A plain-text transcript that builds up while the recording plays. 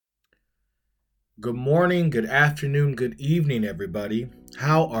Good morning, good afternoon, good evening, everybody.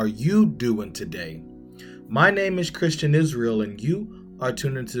 How are you doing today? My name is Christian Israel, and you are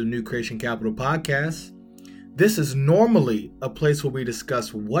tuned into the New Creation Capital Podcast. This is normally a place where we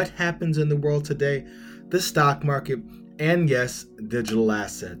discuss what happens in the world today, the stock market, and yes, digital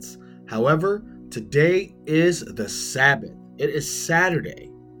assets. However, today is the Sabbath. It is Saturday,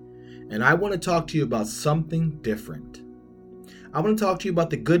 and I want to talk to you about something different. I want to talk to you about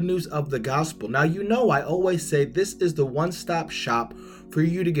the good news of the gospel. Now, you know, I always say this is the one-stop shop for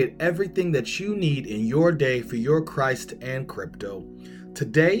you to get everything that you need in your day for your Christ and crypto.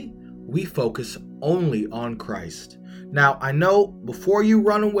 Today, we focus only on Christ. Now, I know before you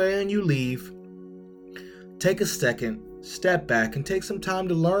run away and you leave, take a second, step back, and take some time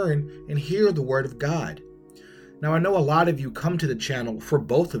to learn and hear the Word of God. Now, I know a lot of you come to the channel for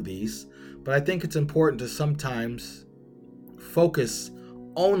both of these, but I think it's important to sometimes focus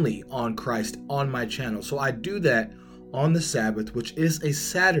only on Christ on my channel. So I do that on the Sabbath, which is a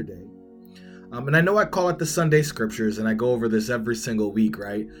Saturday. And I know I call it the Sunday Scriptures, and I go over this every single week,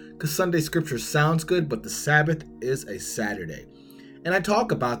 right? Because Sunday Scriptures sounds good, but the Sabbath is a Saturday. And I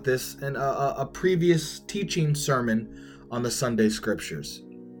talk about this in a previous teaching sermon on the Sunday Scriptures.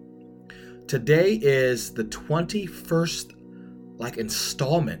 Today is the 21st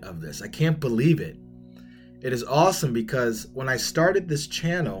installment of this. I can't believe it. It is awesome because when I started this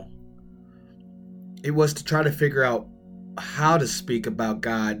channel, it was to try to figure out how to speak about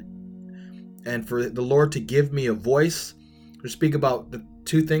God and for the Lord to give me a voice to speak about the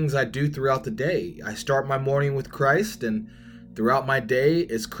two things I do throughout the day. I start my morning with Christ, and throughout my day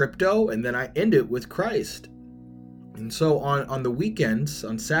is crypto, and then I end it with Christ. And so on the weekends,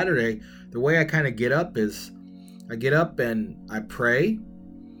 on Saturday, the way I kind of get up is I get up and I pray.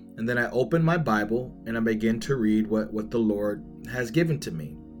 And then I open my Bible and I begin to read what the Lord has given to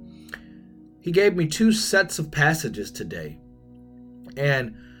me. He gave me two sets of passages today.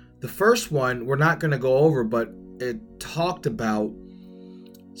 And the first one we're not going to go over, but it talked about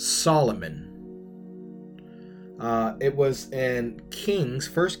Solomon. It was in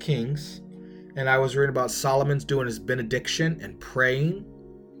Kings, 1 Kings, and I was reading about Solomon's doing his benediction and praying,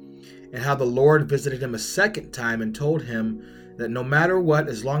 and how the Lord visited him a second time and told him that no matter what,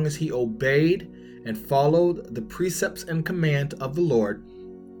 as long as he obeyed and followed the precepts and command of the Lord,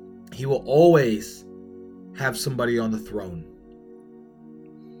 he will always have somebody on the throne.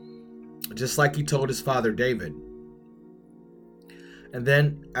 Just like he told his father David. And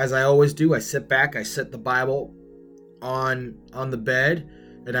then, as I always do, I sit back, I set the Bible on the bed,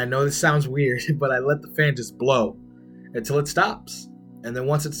 and I know this sounds weird, but I let the fan just blow until it stops. And then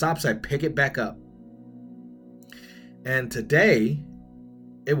once it stops, I pick it back up. And today,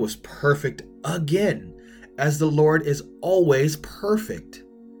 it was perfect again, as the Lord is always perfect.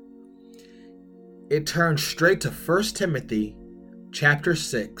 It turned straight to 1 Timothy chapter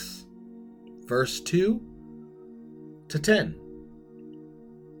 6, verse 2 to 10.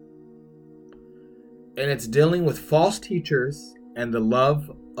 And it's dealing with false teachers and the love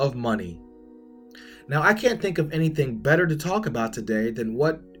of money. Now, I can't think of anything better to talk about today than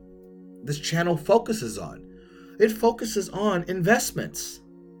what this channel focuses on. It focuses on investments.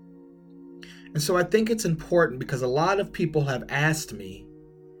 And so I think it's important because a lot of people have asked me,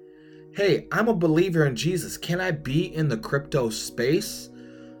 hey, I'm a believer in Jesus. Can I be in the crypto space?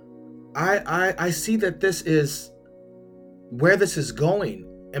 I see that this is where this is going.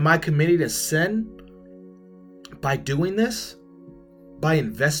 Am I committing to sin by doing this? By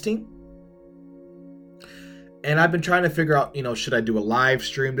investing? And I've been trying to figure out, should I do a live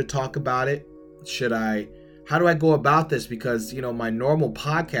stream to talk about it? How do I go about this? Because, my normal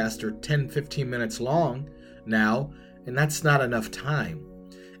podcasts are 10, 15 minutes long now, and that's not enough time.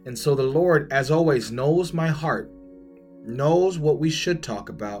 And so the Lord, as always, knows my heart, knows what we should talk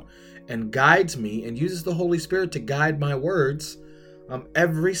about, and guides me and uses the Holy Spirit to guide my words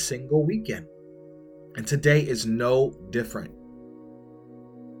every single weekend. And today is no different.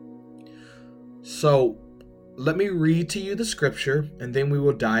 So let me read to you the scripture, and then we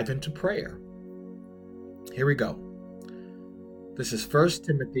will dive into prayer. Here we go. This is 1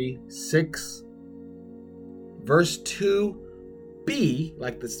 Timothy 6, verse 2b,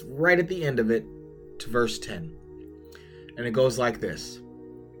 like this right at the end of it, to verse 10. And it goes like this.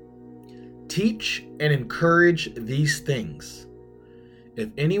 Teach and encourage these things. If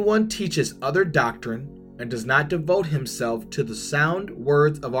anyone teaches other doctrine and does not devote himself to the sound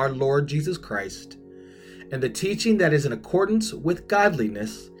words of our Lord Jesus Christ, and the teaching that is in accordance with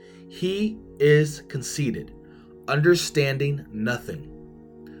godliness, he is conceited, understanding nothing,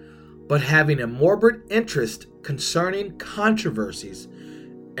 but having a morbid interest concerning controversies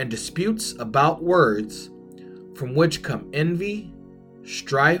and disputes about words, from which come envy,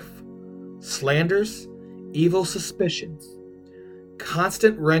 strife, slanders, evil suspicions,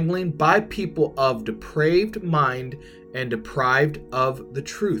 constant wrangling by people of depraved mind and deprived of the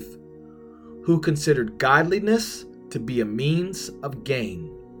truth, who considered godliness to be a means of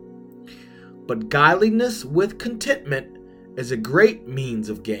gain. But godliness with contentment is a great means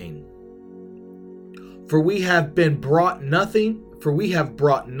of gain. For we have brought nothing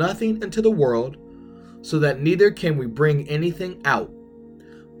into the world, so that neither can we bring anything out.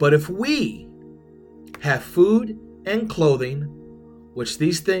 But if we have food and clothing, which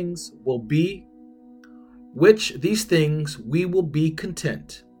these things we will be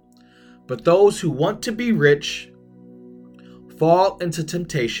content. But those who want to be rich fall into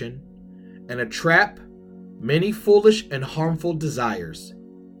temptation and a trap, many foolish and harmful desires,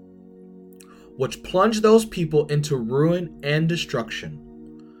 which plunge those people into ruin and destruction.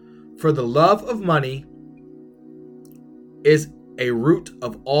 For the love of money is a root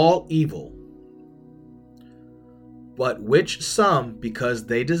of all evil, but which some, because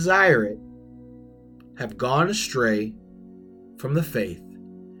they desire it, have gone astray from the faith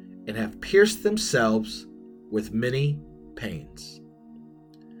and have pierced themselves with many pains.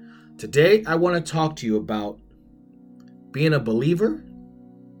 Today, I want to talk to you about being a believer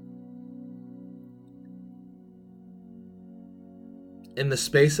in the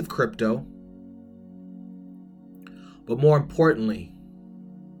space of crypto, but more importantly,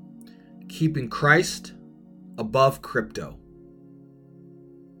 keeping Christ above crypto.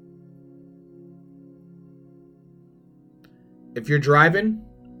 If you're driving,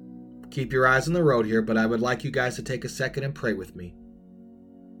 keep your eyes on the road here, but I would like you guys to take a second and pray with me.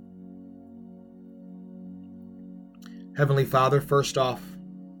 Heavenly Father, first off,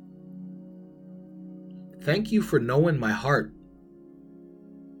 thank you for knowing my heart.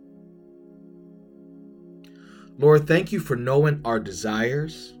 Lord, thank you for knowing our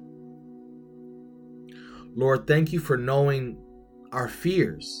desires. Lord, thank you for knowing our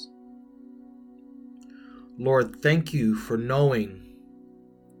fears. Lord, thank you for knowing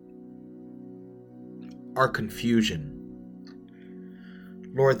our confusion.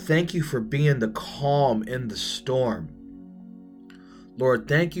 Lord, thank you for being the calm in the storm. Lord,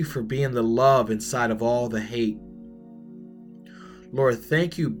 thank you for being the love inside of all the hate. Lord,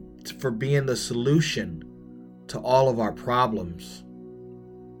 thank you for being the solution to all of our problems.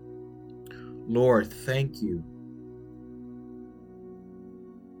 Lord, thank you.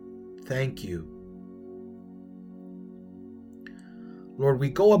 Thank you. Lord, we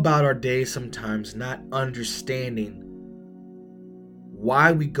go about our days sometimes not understanding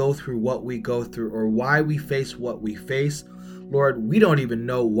why we go through what we go through or why we face what we face. Lord, we don't even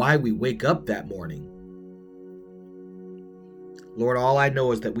know why we wake up that morning. Lord, all I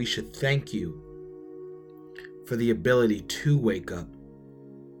know is that we should thank you for the ability to wake up.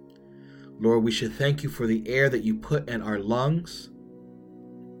 Lord, we should thank you for the air that you put in our lungs.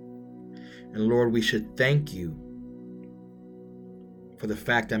 And Lord, we should thank you for the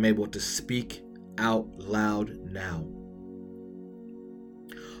fact I'm able to speak out loud now.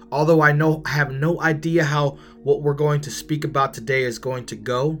 Although I have no idea how what we're going to speak about today is going to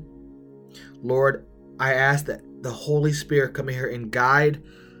go, Lord, I ask that the Holy Spirit come here and guide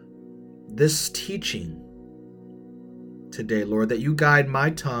this teaching today, Lord, that you guide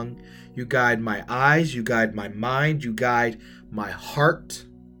my tongue, you guide my eyes, you guide my mind, you guide my heart,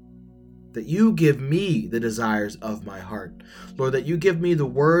 that you give me the desires of my heart, Lord, that you give me the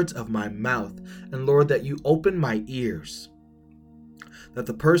words of my mouth, and Lord, that you open my ears, that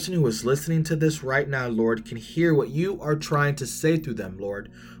the person who is listening to this right now, Lord, can hear what you are trying to say through them,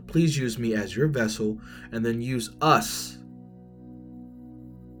 Lord. Please use me as your vessel, and then use us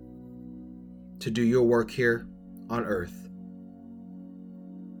to do your work here on earth.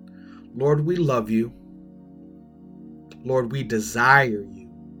 Lord, we love you. Lord, we desire you.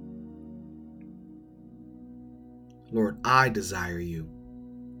 Lord, I desire you.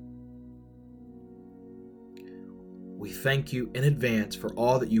 We thank you in advance for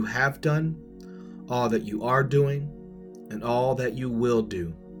all that you have done, all that you are doing, and all that you will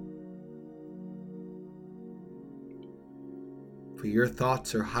do. For your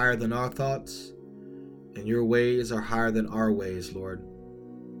thoughts are higher than our thoughts, and your ways are higher than our ways, Lord.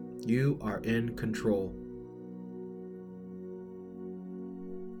 You are in control.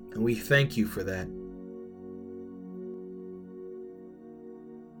 And we thank you for that.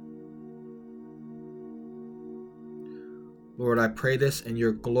 Lord, I pray this in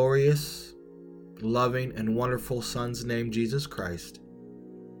your glorious, loving, and wonderful Son's name, Jesus Christ.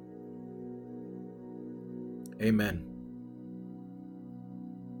 Amen.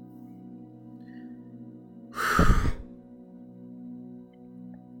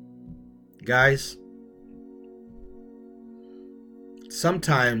 Guys,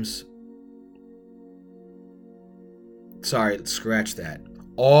 sometimes, scratch that.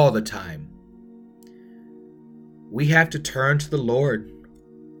 All the time, we have to turn to the Lord.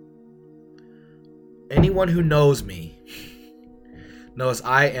 Anyone who knows me knows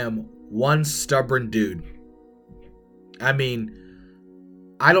I am one stubborn dude. I mean,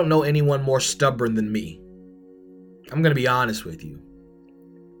 I don't know anyone more stubborn than me. I'm going to be honest with you.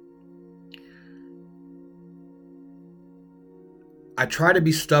 I try to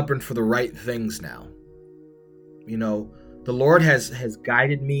be stubborn for the right things now. You know, the Lord has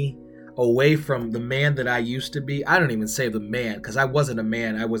guided me away from the man that I used to be. I don't even say the man, because I wasn't a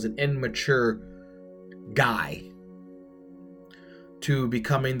man. I was an immature guy, to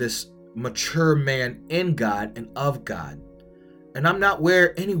becoming this mature man in God and of God. And I'm not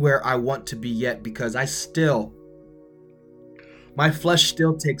anywhere I want to be yet, because my flesh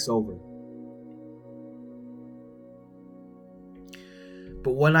still takes over.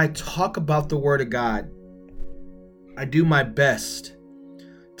 But when I talk about the Word of God, I do my best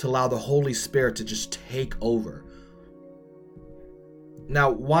to allow the Holy Spirit to just take over. Now,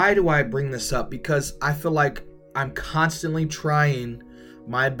 why do I bring this up? Because I feel like I'm constantly trying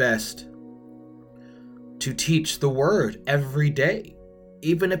my best to teach the Word every day.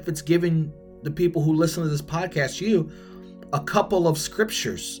 Even if it's giving the people who listen to this podcast, a couple of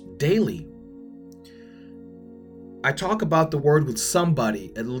scriptures daily. I talk about the Word with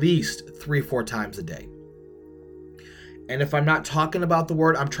somebody at least 3-4 times a day. And if I'm not talking about the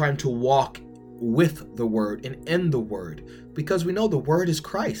Word, I'm trying to walk with the Word and in the Word, because we know the Word is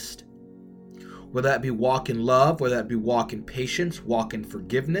Christ. Whether that be walk in love, whether that be walk in patience, walk in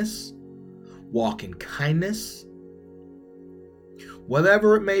forgiveness, walk in kindness,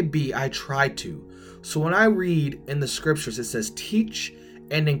 whatever it may be, I try to. So when I read in the scriptures, it says, teach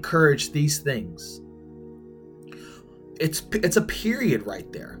and encourage these things. It's a period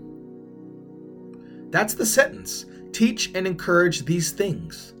right there. That's the sentence. Teach and encourage these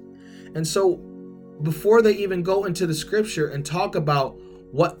things. And so before they even go into the scripture and talk about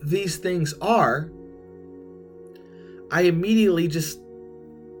what these things are, I immediately just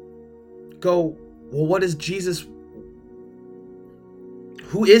go, well, what is Jesus?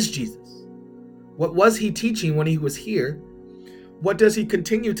 Who is Jesus? What was he teaching when he was here? What does he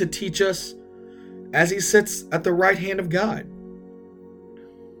continue to teach us as he sits at the right hand of God?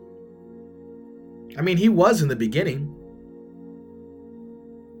 I mean, he was in the beginning.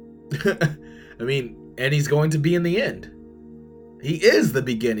 I mean, and he's going to be in the end. He is the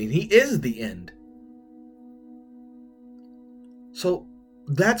beginning. He is the end. So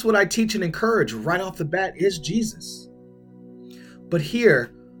that's what I teach and encourage right off the bat, is Jesus. But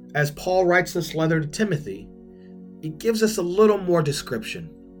here, as Paul writes this letter to Timothy, it gives us a little more description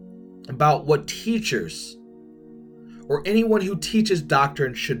about what teachers or anyone who teaches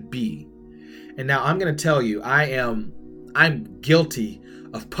doctrine should be. And now I'm going to tell you, I'm guilty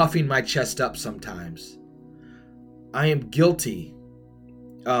of puffing my chest up sometimes. I am guilty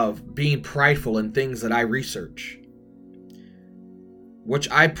of being prideful in things that I research, which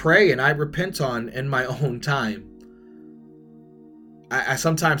I pray and I repent on in my own time. I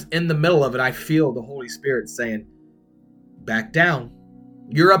sometimes, in the middle of it, I feel the Holy Spirit saying, back down.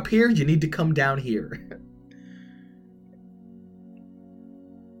 You're up here, you need to come down here.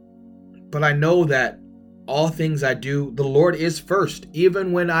 But I know that all things I do, the Lord is first,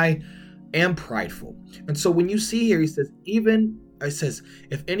 even when I am prideful. And so when you see here, he says,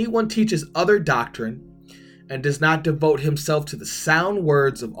 if anyone teaches other doctrine and does not devote himself to the sound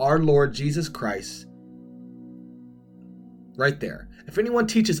words of our Lord Jesus Christ, right there. If anyone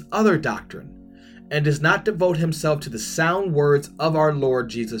teaches other doctrine and does not devote himself to the sound words of our Lord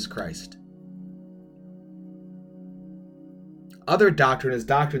Jesus Christ. Other doctrine is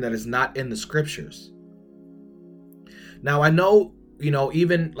doctrine that is not in the scriptures. Now, I know,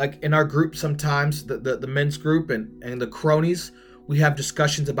 even like in our group sometimes, the men's group and the cronies, we have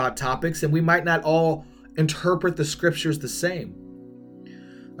discussions about topics, and we might not all interpret the scriptures the same.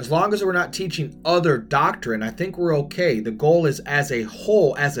 As long as we're not teaching other doctrine, I think we're okay. The goal is, as a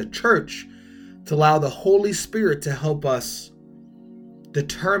whole, as a church, to allow the Holy Spirit to help us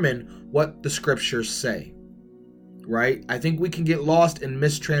determine what the scriptures say. Right? I think we can get lost in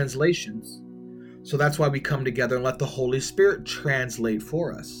mistranslations. So that's why we come together and let the Holy Spirit translate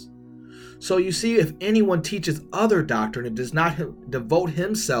for us. So you see, if anyone teaches other doctrine and does not devote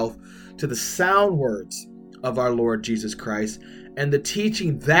himself to the sound words of our Lord Jesus Christ, and the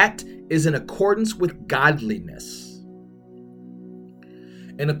teaching that is in accordance with godliness.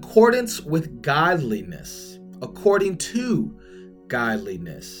 in accordance with godliness, according to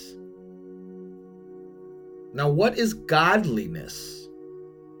godliness. Now, what is godliness?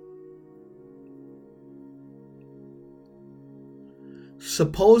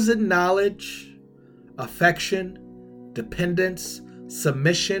 Supposed knowledge, affection, dependence,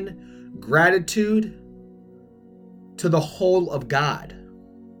 submission, gratitude to the whole of God.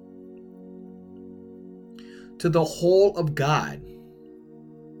 To the whole of God.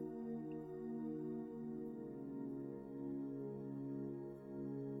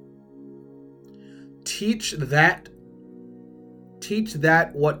 Teach that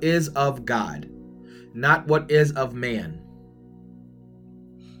what is of God, not what is of man.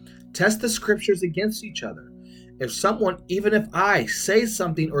 Test the scriptures against each other. If someone, even if I say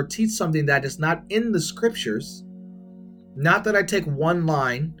something or teach something that is not in the scriptures, not that I take one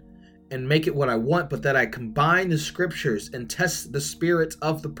line and make it what I want, but that I combine the scriptures and test the spirits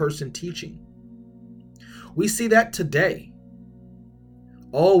of the person teaching. We see that today.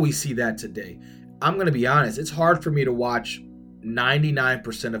 Oh, we see that today. I'm going to be honest. It's hard for me to watch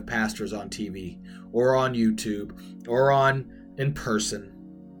 99% of pastors on TV or on YouTube or in person.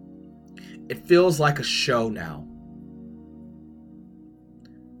 It feels like a show now.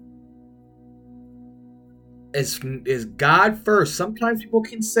 Is God first? Sometimes people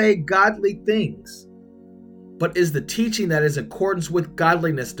can say godly things, but is the teaching that is in accordance with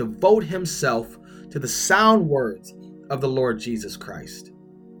godliness devote himself to the sound words of the Lord Jesus Christ?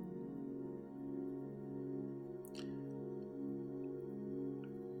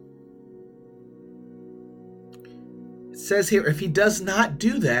 It says here, if he does not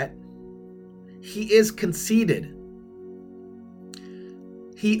do that, he is conceited.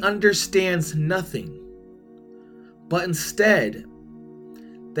 He understands nothing. But instead,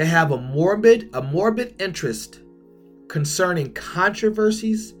 they have a morbid interest concerning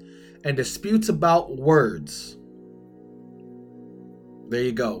controversies and disputes about words. There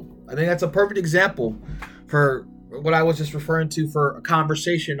you go. I think that's a perfect example for what I was just referring to, for a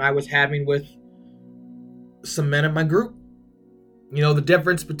conversation I was having with some men in my group. You know, the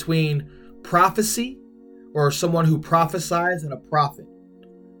difference between prophecy, or someone who prophesies, and a prophet.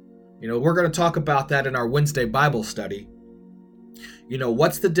 You know, we're going to talk about that in our Wednesday Bible study. You know,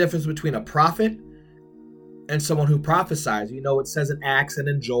 what's the difference between a prophet and someone who prophesies? You know, it says in Acts and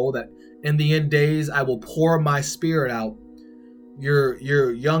in Joel that in the end days I will pour my spirit out. Your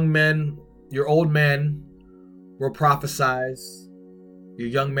young men, your old men will prophesize. Your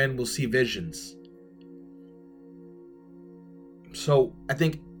young men will see visions. So I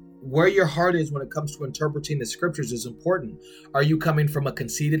think where your heart is when it comes to interpreting the scriptures is important. Are you coming from a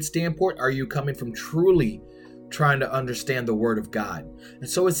conceited standpoint? Are you coming from truly trying to understand the word of God? And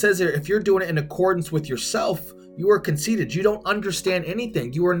so it says here, if you're doing it in accordance with yourself, you are conceited. You don't understand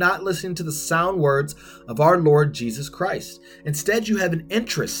anything. You are not listening to the sound words of our Lord Jesus Christ. Instead, you have an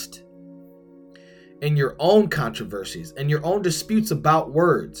interest in your own controversies and your own disputes about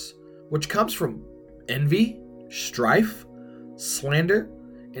words, which comes from envy, strife, slander,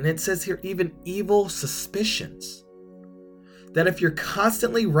 and it says here even evil suspicions. That if you're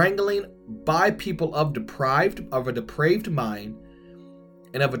constantly wrangling by people of a depraved mind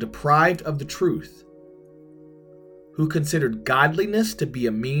and of a deprived of the truth, who considered godliness to be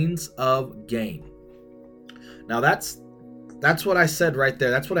a means of gain. Now that's what I said right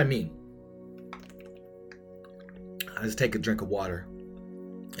there. That's what I mean. I just take a drink of water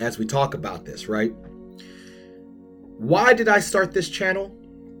as we talk about this, right? Why did I start this channel?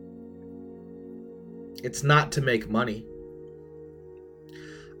 It's not to make money.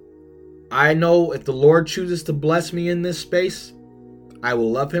 I know if the Lord chooses to bless me in this space, I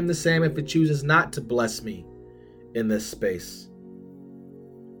will love him the same if it chooses not to bless me in this space.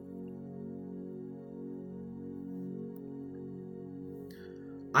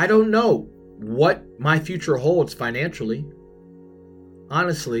 I don't know what my future holds financially.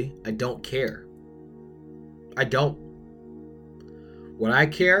 Honestly, I don't care. I don't. What I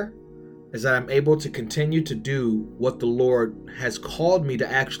care is that I'm able to continue to do what the Lord has called me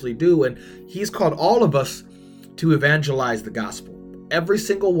to actually do. And he's called all of us to evangelize the gospel. Every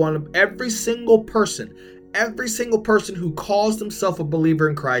single person who calls themselves a believer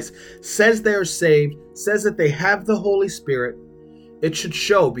in Christ, says they are saved, says that they have the Holy Spirit. It should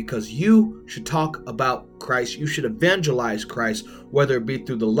show, because you should talk about Christ. You should evangelize Christ, whether it be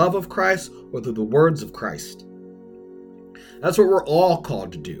through the love of Christ or through the words of Christ. That's what we're all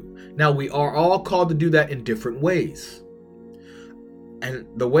called to do. Now, we are all called to do that in different ways. And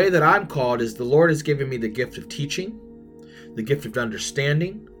the way that I'm called is the Lord has given me the gift of teaching, the gift of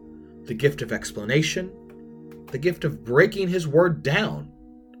understanding, the gift of explanation, the gift of breaking his word down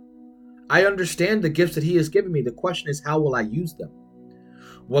I understand the gifts that he has given me. The question is, how will I use them?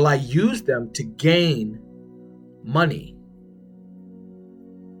 Will I use them to gain money?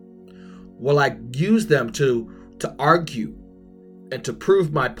 Will I use them to argue and to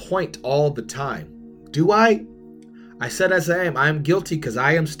prove my point all the time? Do I? I said as I am guilty because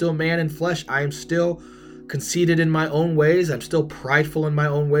I am still man in flesh. I am still conceited in my own ways. I'm still prideful in my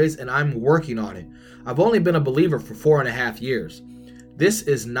own ways, and I'm working on it. I've only been a believer for 4.5 years. This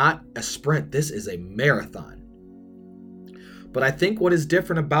is not a sprint. This is a marathon. But I think what is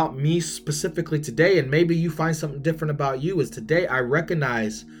different about me specifically today, and maybe you find something different about you, is today I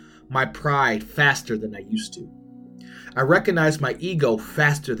recognize my pride faster than I used to. I recognize my ego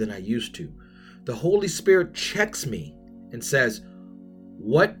faster than I used to. The Holy Spirit checks me and says,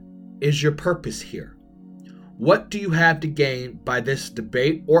 what is your purpose here? What do you have to gain by this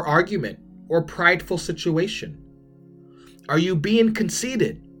debate or argument or prideful situation? Are you being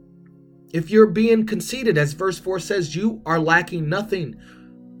conceited? If you're being conceited, as verse 4 says, you are lacking nothing.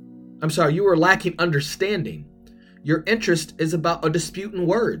 You are lacking understanding. Your interest is about a dispute in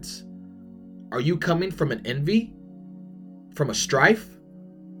words. Are you coming from an envy? From a strife?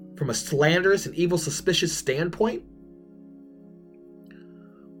 From a slanderous and evil, suspicious standpoint?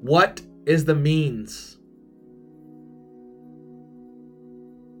 What is the means?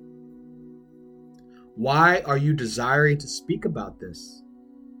 Why are you desiring to speak about this?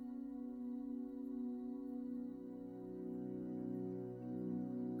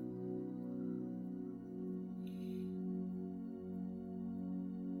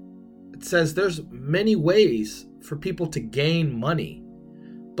 It says there's many ways for people to gain money,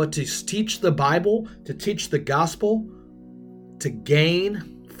 but to teach the Bible, to teach the gospel, to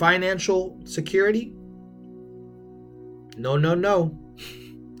gain financial security? No. No.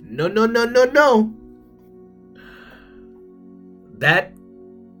 That,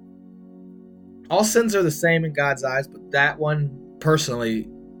 all sins are the same in God's eyes, but that one personally,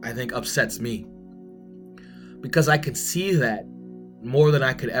 I think, upsets me. Because I can see that more than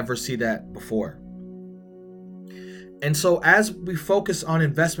I could ever see that before. And so as we focus on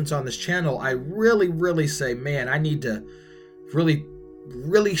investments on this channel, I really say, man, I need to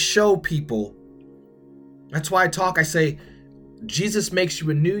really show people. That's why I say, Jesus makes you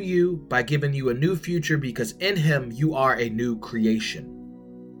a new you by giving you a new future, because in him you are a new creation.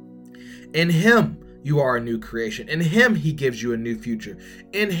 In him you are a new creation. In him he gives you a new future.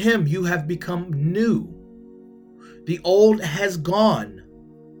 In him you have become new. The old has gone.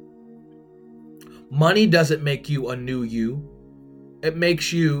 Money doesn't make you a new you. It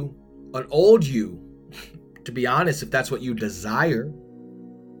makes you an old you, to be honest, if that's what you desire.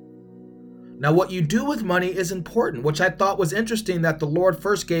 Now, what you do with money is important, which I thought was interesting that the Lord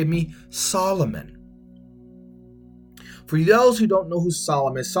first gave me Solomon. For those who don't know who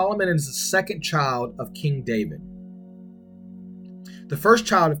Solomon is the second child of King David. The first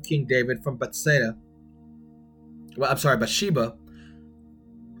child of King David from Bathsheba.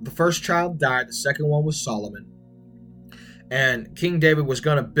 The first child died. The second one was Solomon. And King David was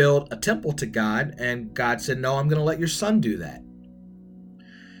going to build a temple to God, and God said, no, I'm going to let your son do that.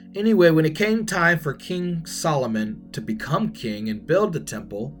 Anyway, when it came time for King Solomon to become king and build the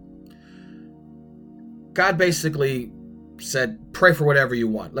temple, God basically said, pray for whatever you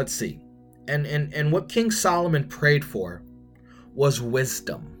want. Let's see. And what King Solomon prayed for was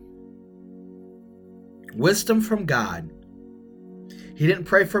wisdom. Wisdom from God. He didn't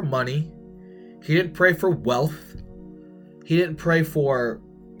pray for money. He didn't pray for wealth. He didn't pray for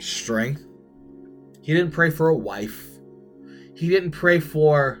strength. He didn't pray for a wife. He didn't pray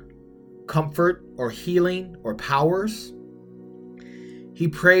for comfort or healing or powers. He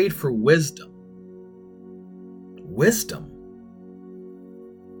prayed for wisdom. Wisdom.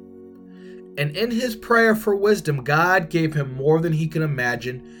 And in his prayer for wisdom, God gave him more than he could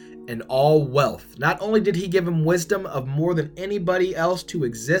imagine and all wealth. Not only did he give him wisdom of more than anybody else to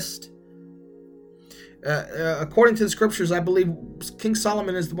exist, according to the scriptures, I believe King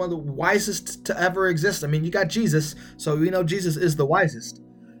Solomon is one of the wisest to ever exist. I mean, you got Jesus, so we know Jesus is the wisest.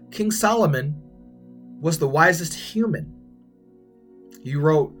 King Solomon was the wisest human. He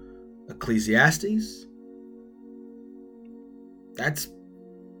wrote Ecclesiastes. That's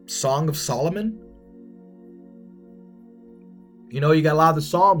Song of Solomon. You know, you got a lot of the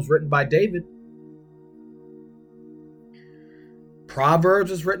Psalms written by David.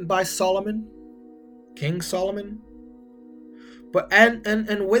 Proverbs is written by Solomon. King Solomon. But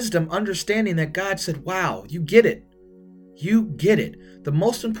and wisdom, understanding that God said, wow, you get it. You get it. The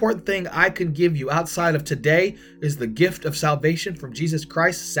most important thing I can give you outside of today is the gift of salvation from Jesus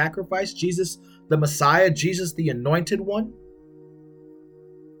Christ's sacrifice, Jesus the Messiah, Jesus the Anointed One.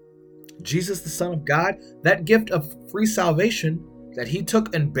 Jesus, the Son of God, that gift of free salvation that he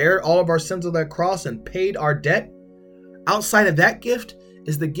took and bared all of our sins on that cross and paid our debt, outside of that gift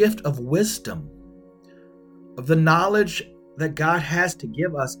is the gift of wisdom, of the knowledge that God has to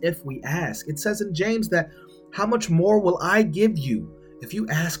give us if we ask. It says in James that how much more will I give you if you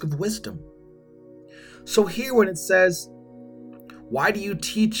ask of wisdom? So here when it says, why do you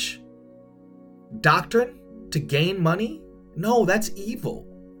teach doctrine to gain money? No, that's evil.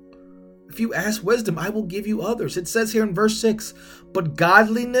 If you ask wisdom, I will give you others. It says here in verse 6, but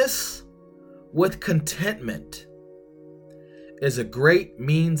godliness with contentment is a great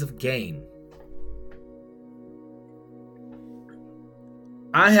means of gain.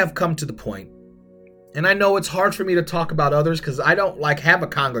 I have come to the point, and I know it's hard for me to talk about others because I don't have a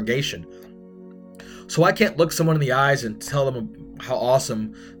congregation. So I can't look someone in the eyes and tell them how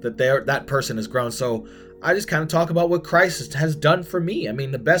awesome that person has grown. So I just kind of talk about what Christ has done for me. I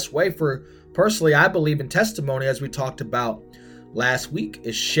mean, the best way personally, I believe in testimony, as we talked about last week,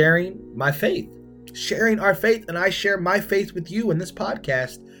 is sharing my faith, sharing our faith. And I share my faith with you in this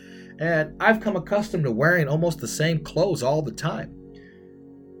podcast. And I've come accustomed to wearing almost the same clothes all the time.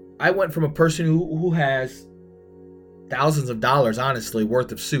 I went from a person who has thousands of dollars, honestly,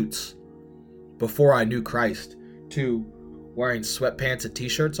 worth of suits before I knew Christ, to wearing sweatpants and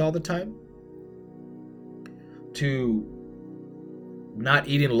t-shirts all the time, to not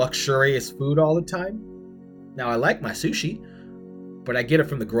eating luxurious food all the time. Now, I like my sushi, but I get it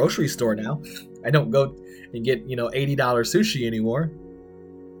from the grocery store now. I don't go and get, $80 sushi anymore.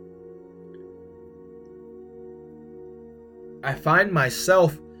 I find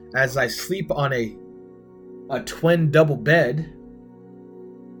myself, as I sleep on a twin double bed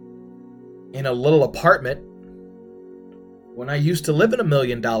in a little apartment, when I used to live in $1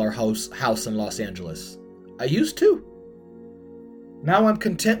 million house in Los Angeles. I used to. Now I'm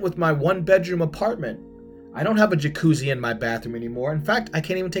content with my 1-bedroom apartment. I don't have a jacuzzi in my bathroom anymore. In fact, I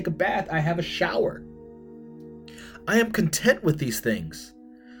can't even take a bath. I have a shower. I am content with these things.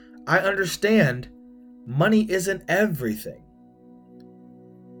 I understand money isn't everything.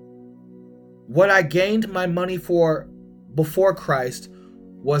 What I gained my money for before Christ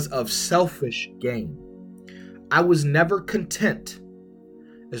was of selfish gain. I was never content.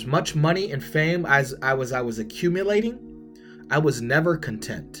 As much money and fame as I was accumulating, I was never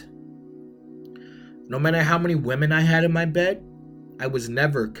content. No matter how many women I had in my bed, I was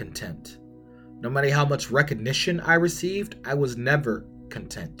never content. No matter how much recognition I received, I was never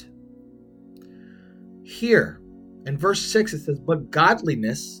content. Here, in verse 6, it says, but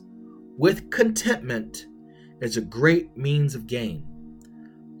godliness with contentment is a great means of gain.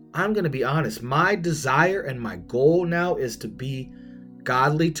 I'm going to be honest. My desire and my goal now is to be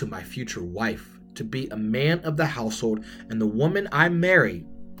godly to my future wife, to be a man of the household, and the woman I marry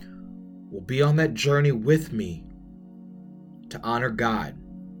will be on that journey with me to honor God.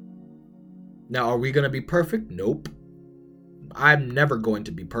 Now, are we going to be perfect? Nope. I'm never going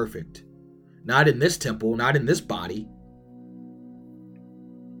to be perfect. Not in this temple, not in this body.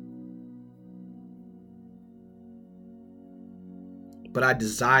 But I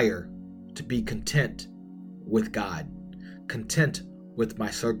desire to be content with God, content with my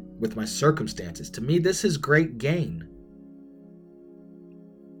circumstances. To me, this is great gain.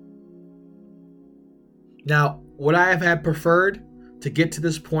 Now, would I have had preferred to get to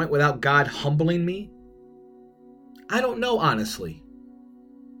this point without God humbling me? I don't know, honestly.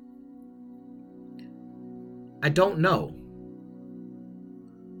 I don't know.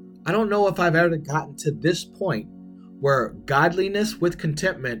 I don't know if I've ever gotten to this point where godliness with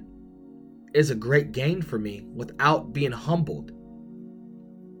contentment is a great gain for me without being humbled,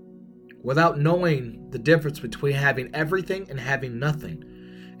 without knowing the difference between having everything and having nothing.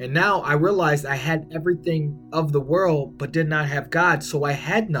 And now I realized I had everything of the world but did not have God, so I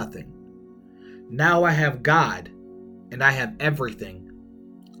had nothing. Now I have God and I have everything.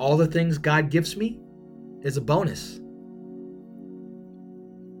 All the things God gives me is a bonus.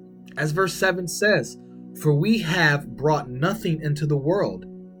 As verse 7 says, for we have brought nothing into the world,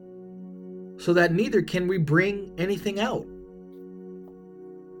 so that neither can we bring anything out.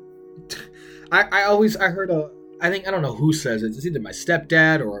 I don't know who says it. It's either my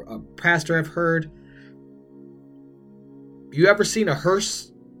stepdad or a pastor I've heard. You ever seen a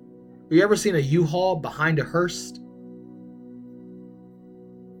hearse? You ever seen a U-Haul behind a hearse?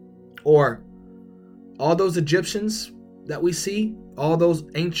 Or all those Egyptians that we see, all those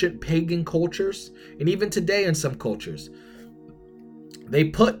ancient pagan cultures, and even today in some cultures, they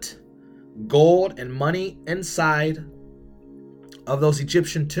put gold and money inside of those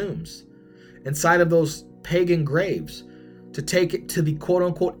Egyptian tombs, inside of those pagan graves, to take it to the quote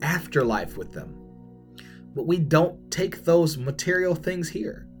unquote afterlife with them. But we don't take those material things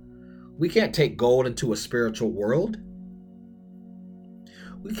here. We can't take gold into a spiritual world.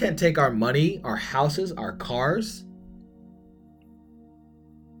 We can't take our money, our houses, our cars.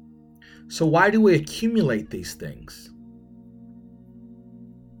 So why do we accumulate these things?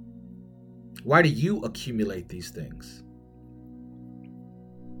 Why do you accumulate these things?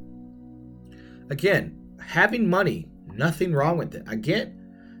 Again, having money, nothing wrong with it. Again,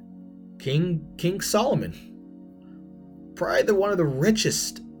 King Solomon, probably one of the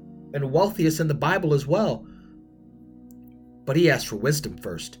richest and wealthiest in the Bible as well. But he asked for wisdom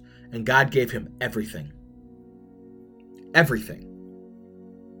first, and God gave him everything. Everything.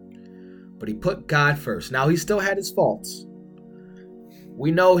 But he put God first. Now, he still had his faults.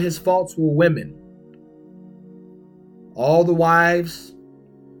 We know his faults were women. All the wives,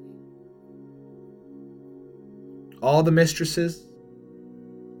 all the mistresses.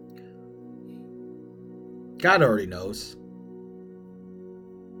 God already knows.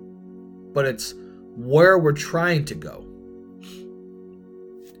 But it's where we're trying to go.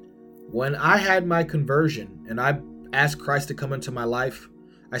 When I had my conversion and I asked Christ to come into my life,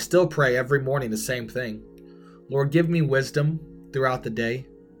 I still pray every morning the same thing. Lord, give me wisdom throughout the day.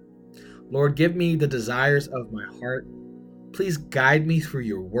 Lord, give me the desires of my heart. Please guide me through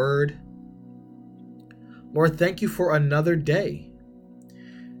your word. Lord, thank you for another day.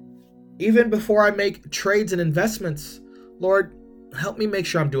 Even before I make trades and investments, Lord, help me make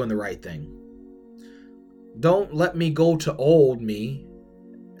sure I'm doing the right thing. Don't let me go to old me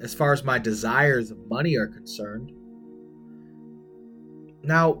as far as my desires of money are concerned.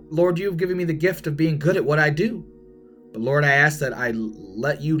 Now, Lord, you've given me the gift of being good at what I do. But Lord, I ask that I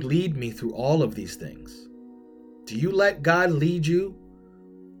let you lead me through all of these things. Do you let God lead you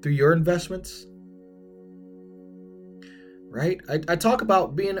through your investments? Right? I talk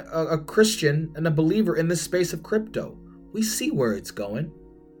about being a Christian and a believer in this space of crypto. We see where it's going.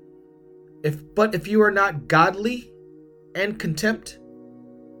 But if you are not godly and contempt,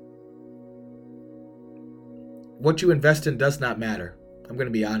 what you invest in does not matter. I'm going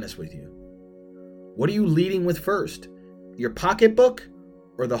to be honest with you. What are you leading with first? Your pocketbook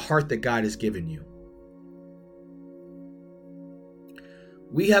or the heart that God has given you?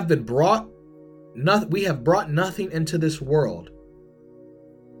 We have brought nothing into this world.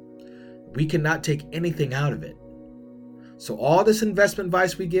 We cannot take anything out of it. So all this investment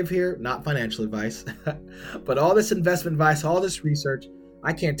advice we give here, not financial advice, but all this investment advice, all this research,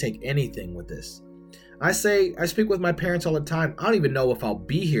 I can't take anything with this. I speak with my parents all the time. I don't even know if I'll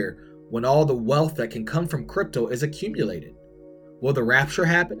be here when all the wealth that can come from crypto is accumulated. Will the rapture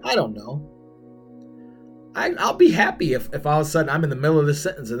happen? I don't know. I'll be happy if all of a sudden I'm in the middle of this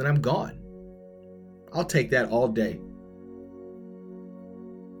sentence and then I'm gone. I'll take that all day.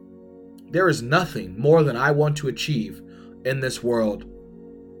 There is nothing more than I want to achieve in this world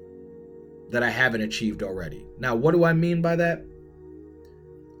that I haven't achieved already. Now, what do I mean by that?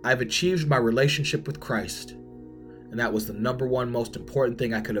 I've achieved my relationship with Christ, and that was the number one most important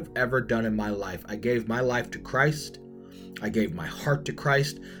thing I could have ever done in my life. I gave my life to Christ. I gave my heart to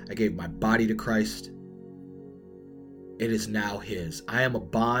Christ. I gave my body to Christ. It is now His. I am a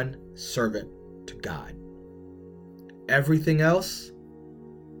bond servant to God. Everything else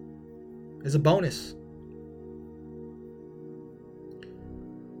is a bonus.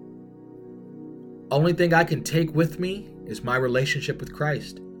 Only thing I can take with me is my relationship with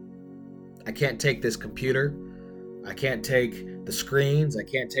Christ. I can't take this computer. I can't take the screens. I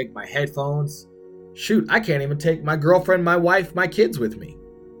can't take my headphones. Shoot, I can't even take my girlfriend, my wife, my kids with me.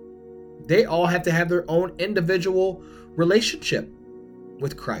 They all have to have their own individual relationship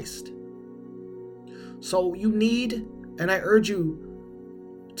with Christ. So you need, and I urge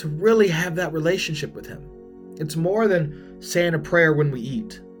you to really have that relationship with Him. It's more than saying a prayer when we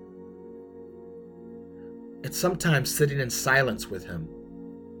eat. It's sometimes sitting in silence with Him.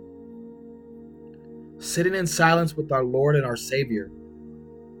 Sitting in silence with our Lord and our Savior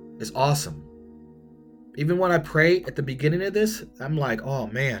is awesome. Even when I pray at the beginning of this, I'm like, oh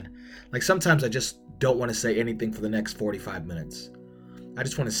man. Like sometimes I just don't want to say anything for the next 45 minutes. I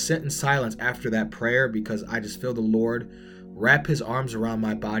just want to sit in silence after that prayer because I just feel the Lord wrap His arms around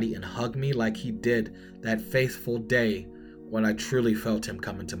my body and hug me like He did that faithful day when I truly felt Him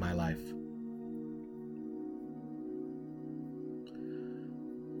come into my life.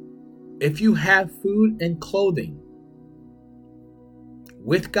 If you have food and clothing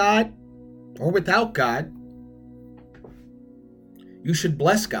with God or without God, you should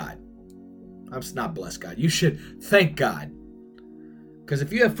bless God. I'm not bless God. You should thank God. Because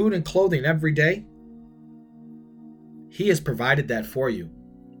if you have food and clothing every day, He has provided that for you.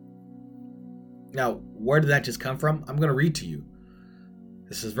 Now, where did that just come from? I'm going to read to you.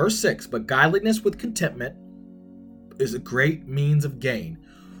 This is verse 6. But godliness with contentment is a great means of gain.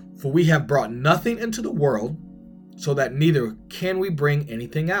 For we have brought nothing into the world, so that neither can we bring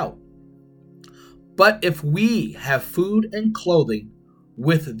anything out. But if we have food and clothing,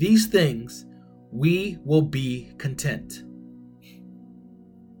 with these things we will be content.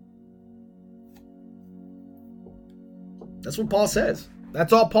 That's what Paul says.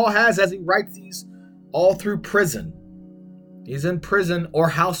 That's all Paul has as he writes these all through prison. He's in prison or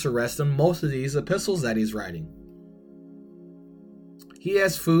house arrest in most of these epistles that he's writing. He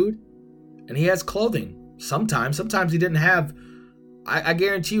has food and he has clothing. Sometimes he didn't have. I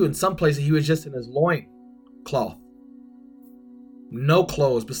guarantee you in some places he was just in his loin cloth. No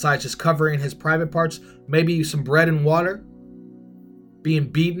clothes besides just covering his private parts. Maybe some bread and water.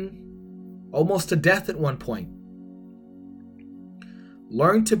 Being beaten almost to death at one point.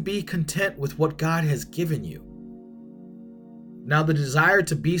 Learn to be content with what God has given you. Now, the desire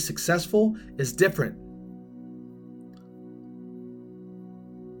to be successful is different.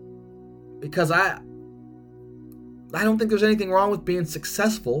 Because I don't think there's anything wrong with being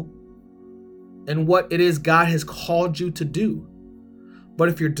successful in what it is God has called you to do. But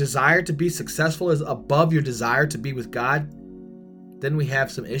if your desire to be successful is above your desire to be with God, then we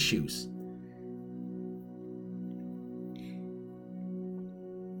have some issues.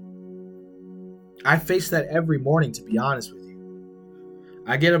 I face that every morning, to be honest with you.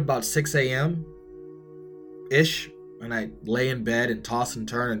 I get up about 6 a.m.-ish, and I lay in bed and toss and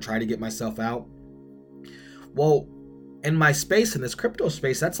turn and try to get myself out. Well, in my space, in this crypto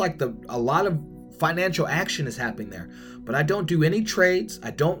space, that's like a lot of financial action is happening there. But I don't do any trades.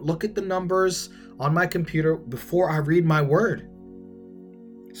 I don't look at the numbers on my computer before I read my word.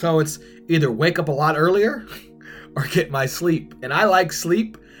 So it's either wake up a lot earlier or get my sleep. And I like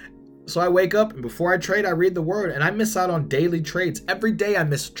sleep. So I wake up and before I trade, I read the word, and I miss out on daily trades. Every day I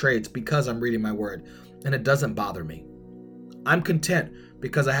miss trades because I'm reading my word, and it doesn't bother me. I'm content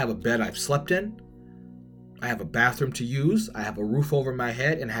because I have a bed I've slept in. I have a bathroom to use. I have a roof over my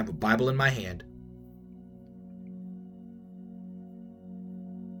head, and I have a Bible in my hand.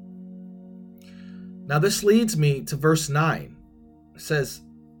 Now this leads me to verse 9. It says,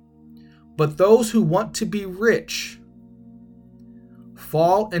 "But those who want to be rich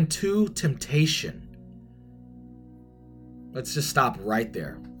fall into temptation." Let's just stop right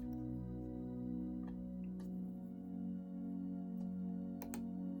there.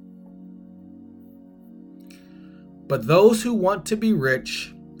 But those who want to be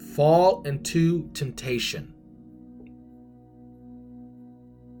rich fall into temptation.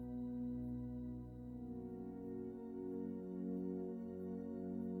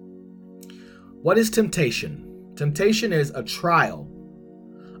 What is temptation? Temptation is a trial,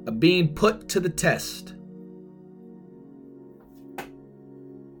 a being put to the test.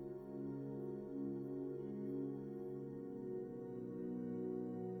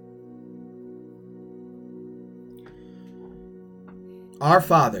 Our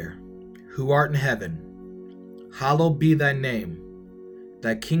Father, who art in heaven, hallowed be thy name.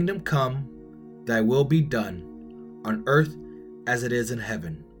 Thy kingdom come, thy will be done, on earth as it is in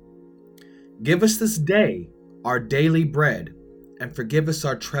heaven. Give us this day our daily bread, and forgive us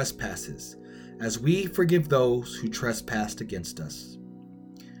our trespasses, as we forgive those who trespass against us.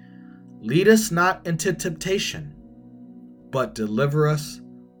 Lead us not into temptation, but deliver us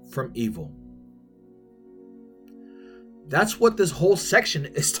from evil. That's what this whole section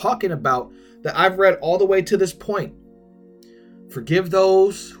is talking about that I've read all the way to this point. Forgive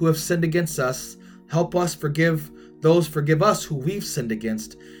those who have sinned against us. Help us forgive those, forgive us who we've sinned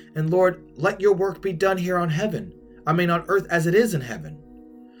against. And Lord, let your work be done here on earth as it is in heaven.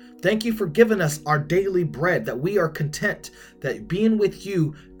 Thank you for giving us our daily bread, that we are content, that being with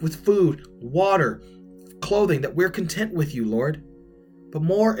you, with food, water, clothing, that we're content with you, Lord. But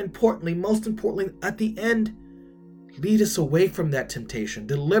most importantly, at the end, lead us away from that temptation.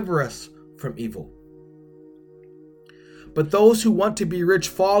 Deliver us from evil. But those who want to be rich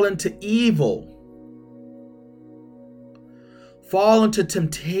fall into evil, fall into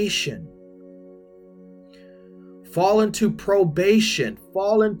temptation, fall into probation,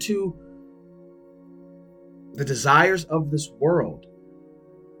 fall into the desires of this world.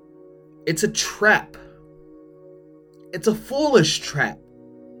 It's a trap. It's a foolish trap.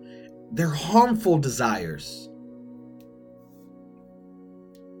 They're harmful desires.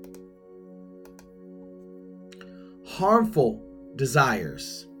 Harmful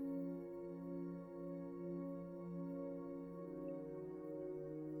desires.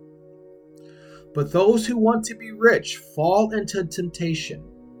 But those who want to be rich fall into temptation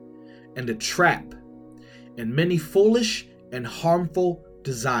and a trap and many foolish and harmful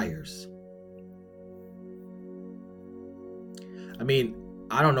desires. I mean,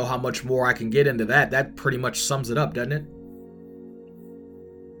 I don't know how much more I can get into that. That pretty much sums it up, doesn't it?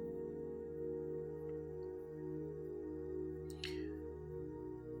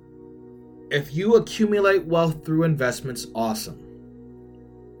 If you accumulate wealth through investments, awesome.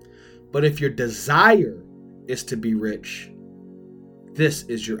 But if your desire is to be rich, this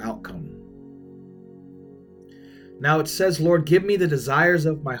is your outcome. Now it says, Lord, give me the desires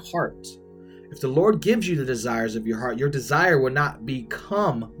of my heart. If the Lord gives you the desires of your heart, your desire will not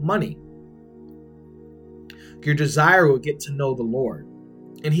become money. Your desire will get to know the Lord,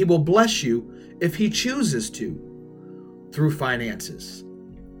 and He will bless you if He chooses to through finances.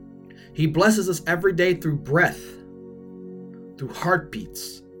 He blesses us every day through breath, through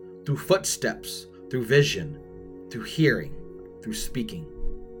heartbeats, through footsteps, through vision, through hearing, through speaking.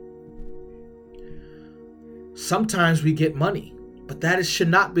 Sometimes we get money, but that should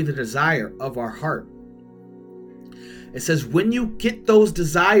not be the desire of our heart. It says when you get those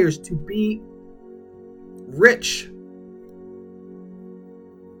desires to be rich,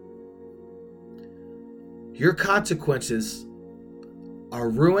 your consequences are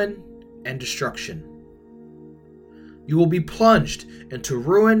ruin and destruction. You will be plunged into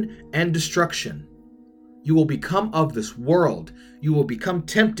ruin and destruction. You will become of this world. You will become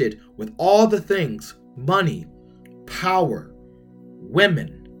tempted with all the things: money, power,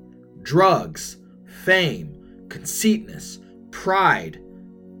 women, drugs, fame, conceitness, pride,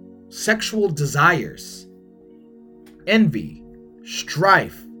 sexual desires, envy,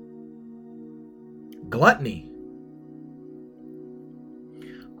 strife, gluttony.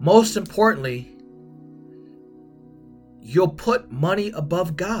 Most importantly, you'll put money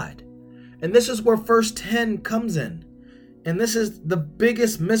above God. And this is where verse 10 comes in. And this is the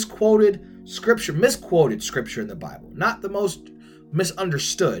biggest misquoted scripture in the Bible. Not the most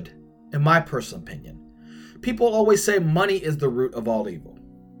misunderstood, in my personal opinion. People always say money is the root of all evil.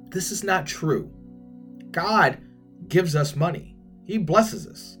 This is not true. God gives us money. He blesses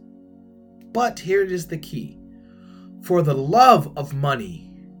us. But here it is the key. For the love of money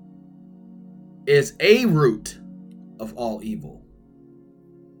is a root of all evil.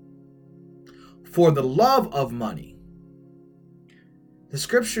 For the love of money. The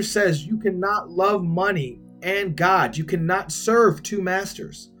scripture says you cannot love money and God. You cannot serve two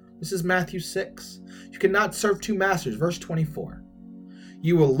masters. This is Matthew 6. You cannot serve two masters. Verse 24.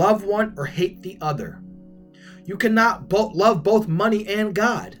 You will love one or hate the other. You cannot love both money and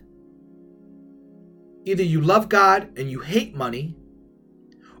God. Either you love God and you hate money,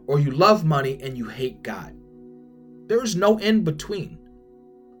 or you love money and you hate God. There is no in between.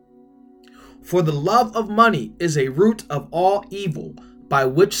 For the love of money is a root of all evil, by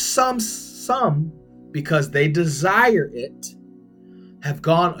which some, because they desire it, have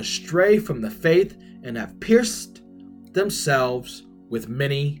gone astray from the faith and have pierced themselves with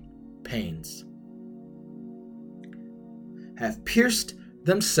many pains. Have pierced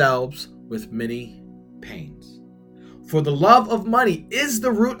themselves with many pains. For the love of money is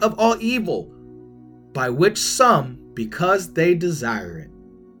the root of all evil, by which some, because they desire it.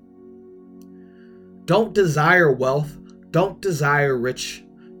 Don't desire wealth. Don't desire rich.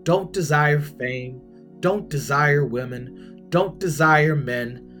 Don't desire fame. Don't desire women. Don't desire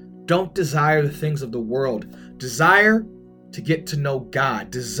men. Don't desire the things of the world. Desire to get to know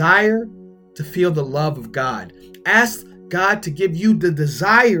God. Desire to feel the love of God. Ask God to give you the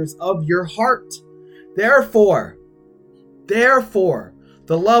desires of your heart. Therefore,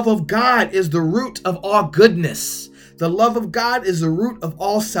 the love of God is the root of all goodness. The love of God is the root of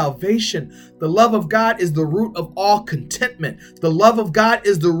all salvation. The love of God is the root of all contentment. The love of God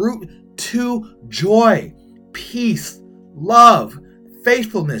is the root to joy, peace, love,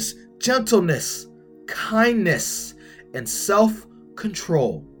 faithfulness, gentleness, kindness, and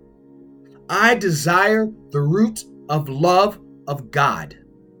self-control. I desire the root of love of God.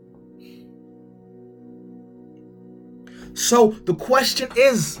 So the question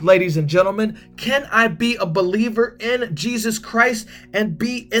is, ladies and gentlemen, can I be a believer in Jesus Christ and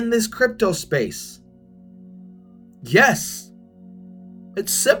be in this crypto space? Yes.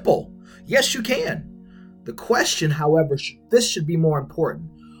 It's simple. Yes, you can. The question, however, this should be more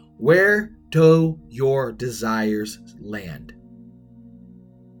important. Where do your desires land?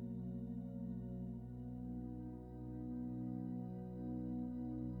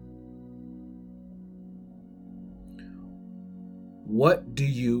 What do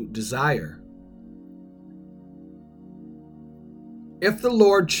you desire? If the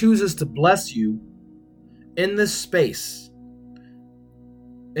Lord chooses to bless you in this space,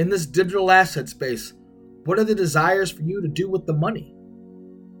 in this digital asset space, what are the desires for you to do with the money?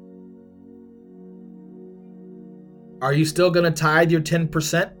 Are you still going to tithe your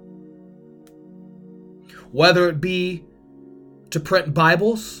 10%? Whether it be to print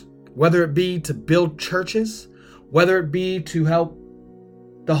Bibles, whether it be to build churches, whether it be to help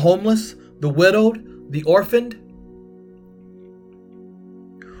the homeless, the widowed, the orphaned.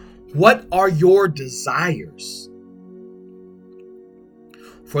 What are your desires?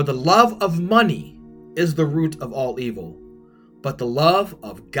 For the love of money is the root of all evil, but the love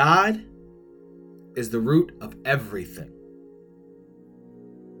of God is the root of everything.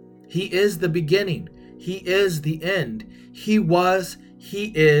 He is the beginning. He is the end. He was, He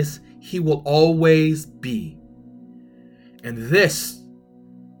is, He will always be. And this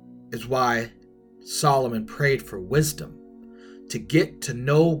is why Solomon prayed for wisdom, to get to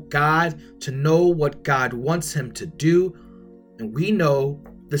know God, to know what God wants him to do. And we know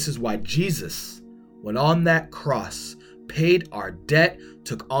this is why Jesus went on that cross, paid our debt,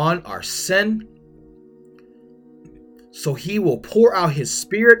 took on our sin, so He will pour out His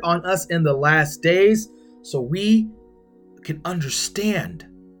Spirit on us in the last days so we can understand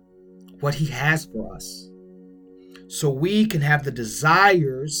what He has for us. So we can have the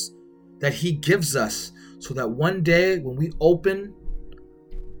desires that He gives us, so that one day when we open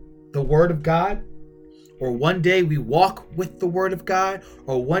the Word of God, or one day we walk with the Word of God,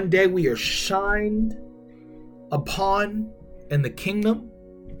 or one day we are shined upon in the kingdom,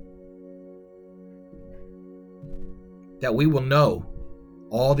 that we will know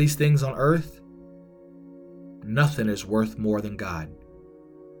all these things on earth, nothing is worth more than God.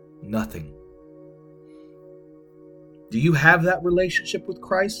 Nothing. Do you have that relationship with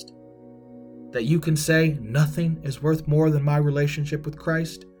Christ? That you can say, nothing is worth more than my relationship with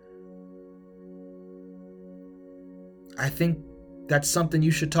Christ? I think that's something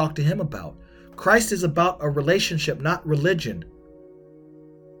you should talk to Him about. Christ is about a relationship, not religion.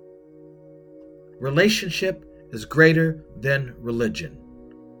 Relationship is greater than religion.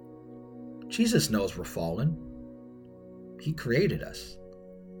 Jesus knows we're fallen. He created us.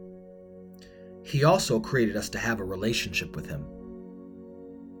 He also created us to have a relationship with Him.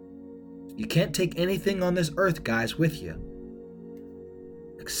 You can't take anything on this earth, guys, with you,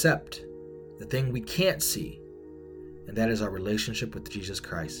 except the thing we can't see, and that is our relationship with Jesus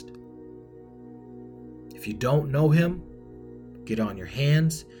Christ. If you don't know Him, get on your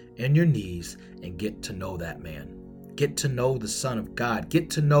hands and your knees and get to know that man. Get to know the Son of God. Get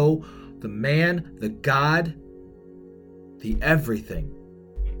to know the man, the God, the everything,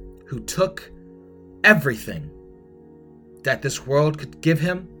 who took everything that this world could give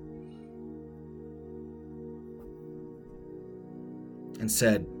him and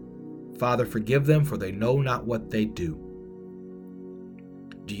said, Father, forgive them, for they know not what they do.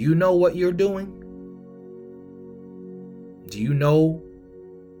 Do you know what you're doing? Do you know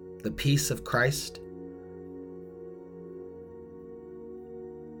the peace of Christ?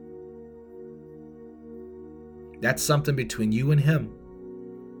 That's something between you and Him.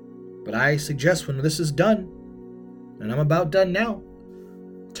 But I suggest when this is done, and I'm about done now,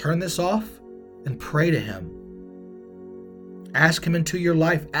 turn this off and pray to Him. Ask Him into your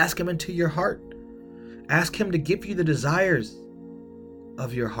life. Ask Him into your heart. Ask Him to give you the desires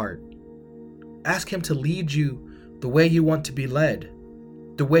of your heart. Ask Him to lead you the way you want to be led,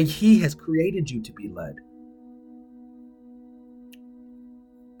 the way He has created you to be led.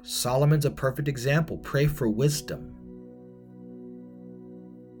 Solomon's a perfect example. Pray for wisdom.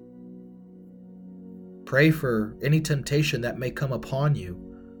 Pray for any temptation that may come upon you,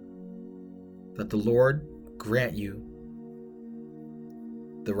 that the Lord grant you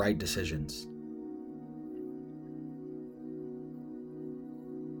the right decisions.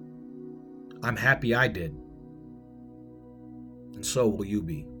 I'm happy I did, and so will you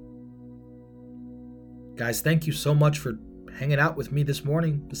be. Guys, thank you so much for hanging out with me this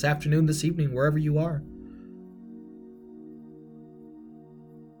morning, this afternoon, this evening, wherever you are.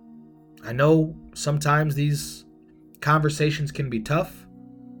 I know sometimes these conversations can be tough,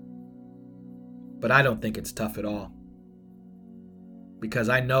 but I don't think it's tough at all. Because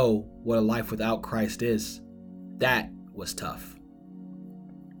I know what a life without Christ is. That was tough.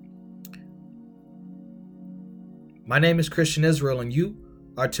 My name is Christian Israel, and you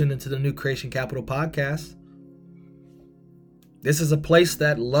are tuned into the New Creation Capital Podcast. This is a place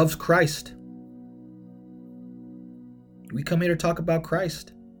that loves Christ. We come here to talk about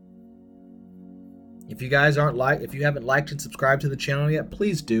Christ. If you guys if you haven't liked and subscribed to the channel yet,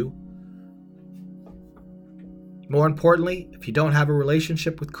 please do. More importantly, if you don't have a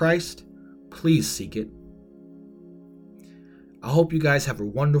relationship with Christ, please seek it. I hope you guys have a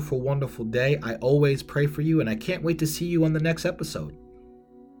wonderful, wonderful day. I always pray for you, and I can't wait to see you on the next episode.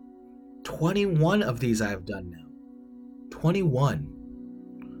 21 of these I have done now. 21.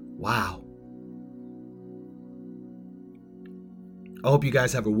 Wow. I hope you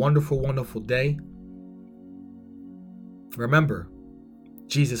guys have a wonderful, wonderful day. Remember,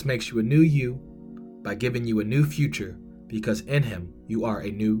 Jesus makes you a new you by giving you a new future, because in him you are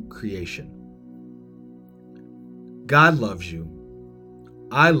a new creation. God loves you.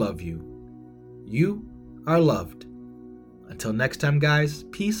 I love you. You are loved. Until next time, guys,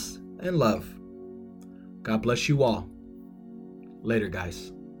 peace and love. God bless you all. Later,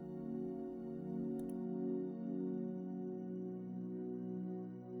 guys.